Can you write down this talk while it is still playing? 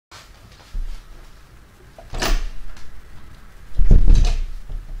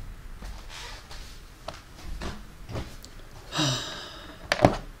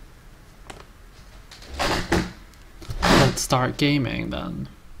start gaming then.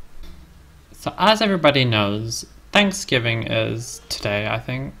 So as everybody knows, Thanksgiving is today, I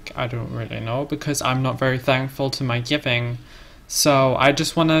think. I don't really know because I'm not very thankful to my giving. So I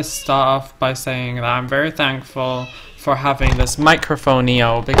just want to start off by saying that I'm very thankful for having this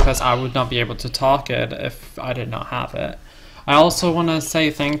microphone-eo because I would not be able to talk it if I did not have it. I also want to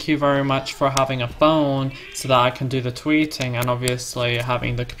say thank you very much for having a phone so that I can do the tweeting, and obviously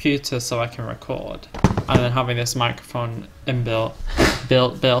having the computer so I can record, and then having this microphone built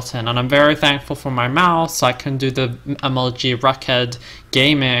in. And I'm very thankful for my mouse so I can do the MLG Ruckhead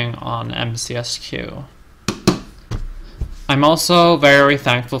gaming on MCSQ. I'm also very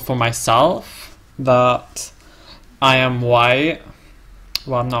thankful for myself that I am white.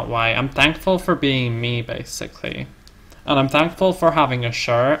 Well, I'm not white. I'm thankful for being me, basically. And I'm thankful for having a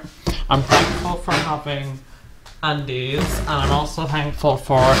shirt. I'm thankful for having undies. And I'm also thankful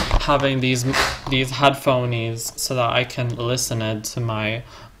for having these headphones so that I can listen to my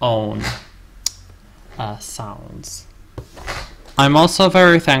own sounds. I'm also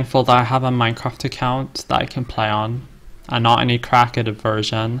very thankful that I have a Minecraft account that I can play on, and not any cracked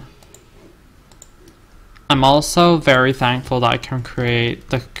version. I'm also very thankful that I can create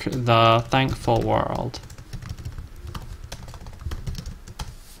the thankful world.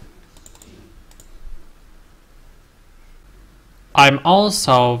 I'm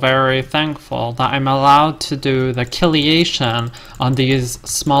also very thankful that I'm allowed to do the killation on these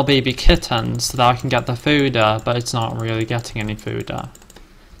small baby kittens so that I can get the food, but it's not really getting any food.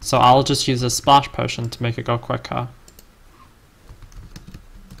 So I'll just use a splash potion to make it go quicker.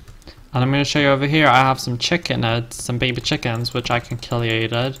 And I'm going to show you over here, I have some some baby chickens, which I can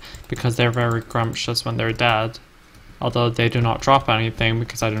killate because they're very grumptious when they're dead. Although they do not drop anything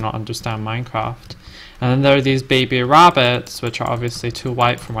because I do not understand Minecraft. And then there are these baby rabbits, which are obviously too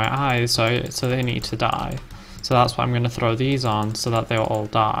white for my eyes, so they need to die. So that's why I'm going to throw these on, so that they'll all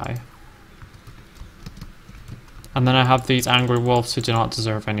die. And then I have these angry wolves who do not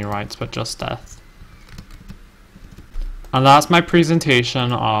deserve any rights, but just death. And that's my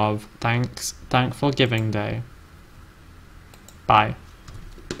presentation of Thankful Giving Day. Bye.